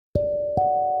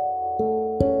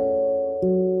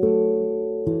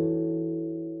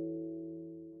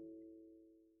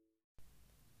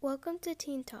Welcome to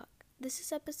Teen Talk. This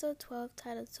is episode 12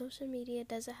 titled Social Media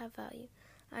Does It Have Value?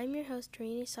 I'm your host,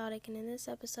 Tarini Sadiq, and in this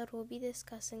episode we'll be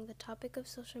discussing the topic of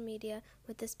social media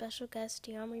with a special guest,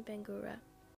 Yamarie Bangura.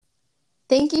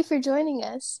 Thank you for joining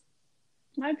us.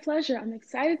 My pleasure. I'm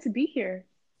excited to be here.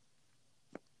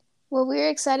 Well, we're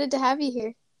excited to have you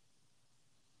here.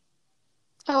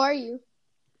 How are you?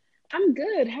 I'm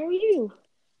good. How are you?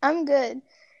 I'm good.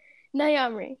 Now,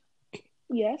 Yamarie.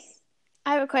 Yes?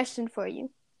 I have a question for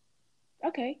you.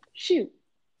 Okay, shoot.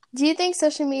 Do you think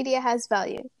social media has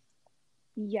value?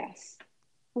 Yes.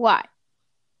 Why?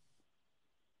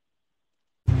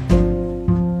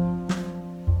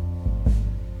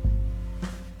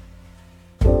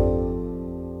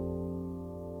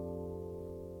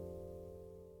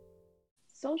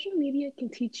 Social media can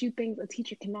teach you things a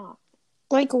teacher cannot.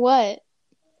 Like what?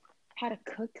 How to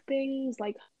cook things,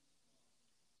 like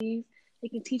it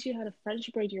can teach you how to French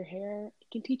braid your hair.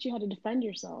 It can teach you how to defend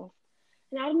yourself.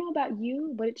 And I don't know about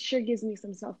you, but it sure gives me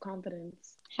some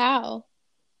self-confidence. How?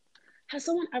 Has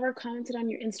someone ever commented on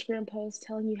your Instagram post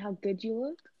telling you how good you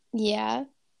look? Yeah,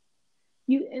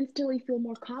 You instantly feel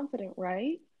more confident,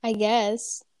 right? I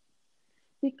guess.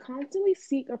 We constantly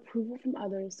seek approval from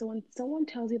others, so when someone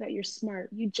tells you that you're smart,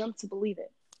 you jump to believe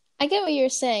it. I get what you're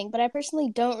saying, but I personally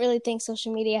don't really think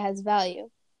social media has value.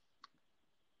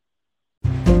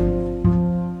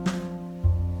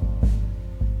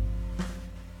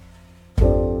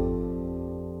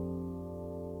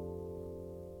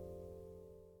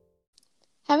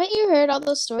 Haven't you heard all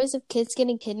those stories of kids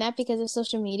getting kidnapped because of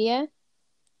social media?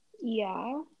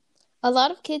 Yeah. A lot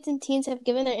of kids and teens have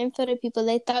given their info to people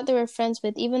they thought they were friends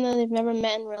with, even though they've never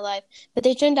met in real life, but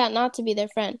they turned out not to be their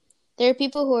friend. There are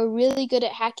people who are really good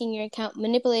at hacking your account,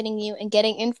 manipulating you, and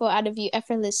getting info out of you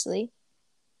effortlessly.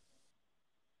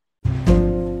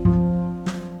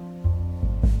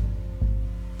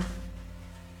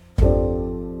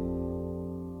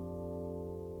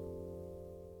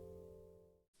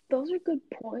 Those are good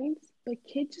points, but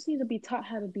kids just need to be taught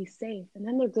how to be safe, and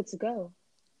then they're good to go.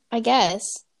 I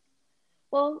guess.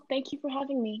 Well, thank you for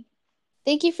having me.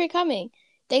 Thank you for coming.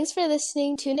 Thanks for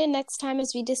listening. Tune in next time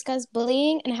as we discuss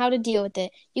bullying and how to deal with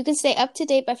it. You can stay up to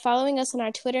date by following us on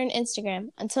our Twitter and Instagram.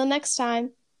 Until next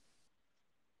time.